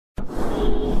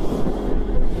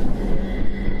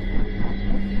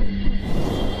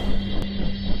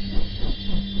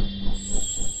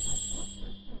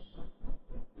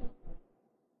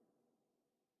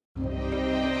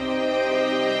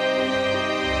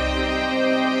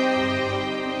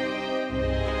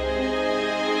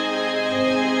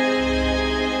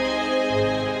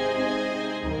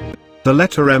The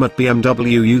letter M at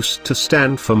BMW used to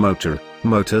stand for motor,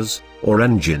 motors, or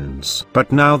engines.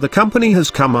 But now the company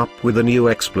has come up with a new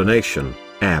explanation.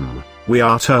 M, we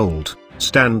are told,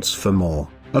 stands for more.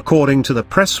 According to the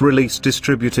press release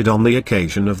distributed on the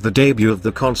occasion of the debut of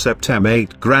the Concept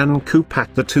M8 Gran Coupe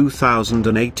at the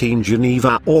 2018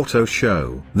 Geneva Auto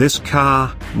Show. This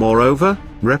car, moreover,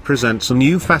 represents a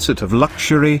new facet of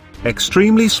luxury,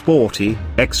 extremely sporty,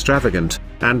 extravagant,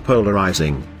 and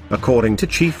polarizing. According to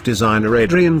chief designer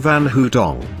Adrian van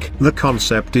Hooydonk, the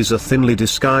concept is a thinly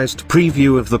disguised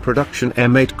preview of the production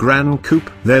M8 Gran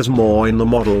Coupe. There's more in the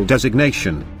model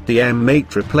designation. The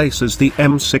M8 replaces the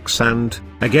M6 and,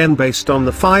 again based on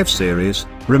the 5 series,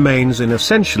 remains in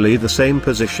essentially the same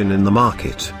position in the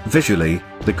market. Visually,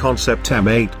 the Concept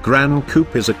M8 Gran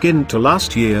Coupe is akin to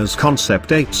last year's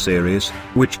Concept 8 series,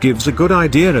 which gives a good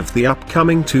idea of the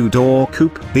upcoming 2-door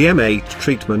coupe. The M8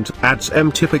 treatment adds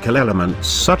M-typical elements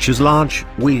such as large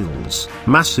wheels,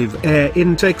 massive air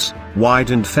intakes,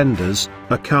 widened fenders,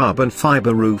 a carbon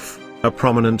fiber roof, a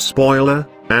prominent spoiler,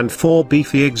 and 4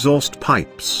 beefy exhaust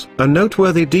pipes. A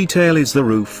noteworthy detail is the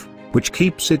roof, which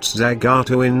keeps its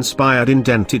Zagato-inspired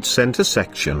indented center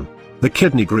section. The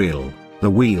kidney grille, the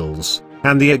wheels,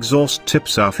 and the exhaust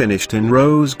tips are finished in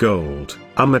rose gold,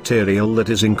 a material that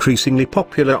is increasingly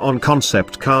popular on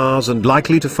concept cars and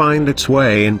likely to find its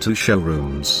way into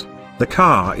showrooms. The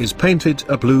car is painted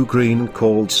a blue-green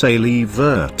called Salève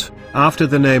Vert, after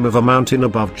the name of a mountain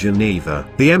above Geneva.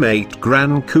 The M8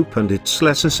 Gran Coupe and its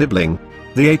lesser sibling,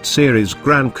 the 8 Series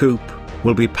Gran Coupe,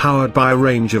 will be powered by a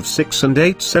range of 6 and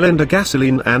 8-cylinder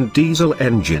gasoline and diesel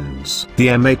engines. The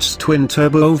M8's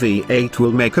twin-turbo V8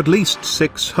 will make at least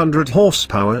 600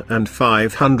 horsepower and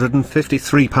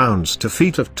 553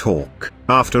 pounds-to-feet of torque.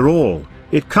 After all,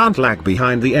 it can't lag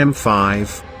behind the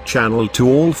M5, channeled to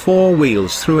all 4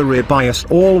 wheels through a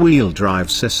rear-biased all-wheel drive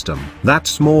system.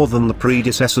 That's more than the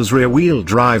predecessor's rear-wheel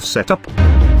drive setup.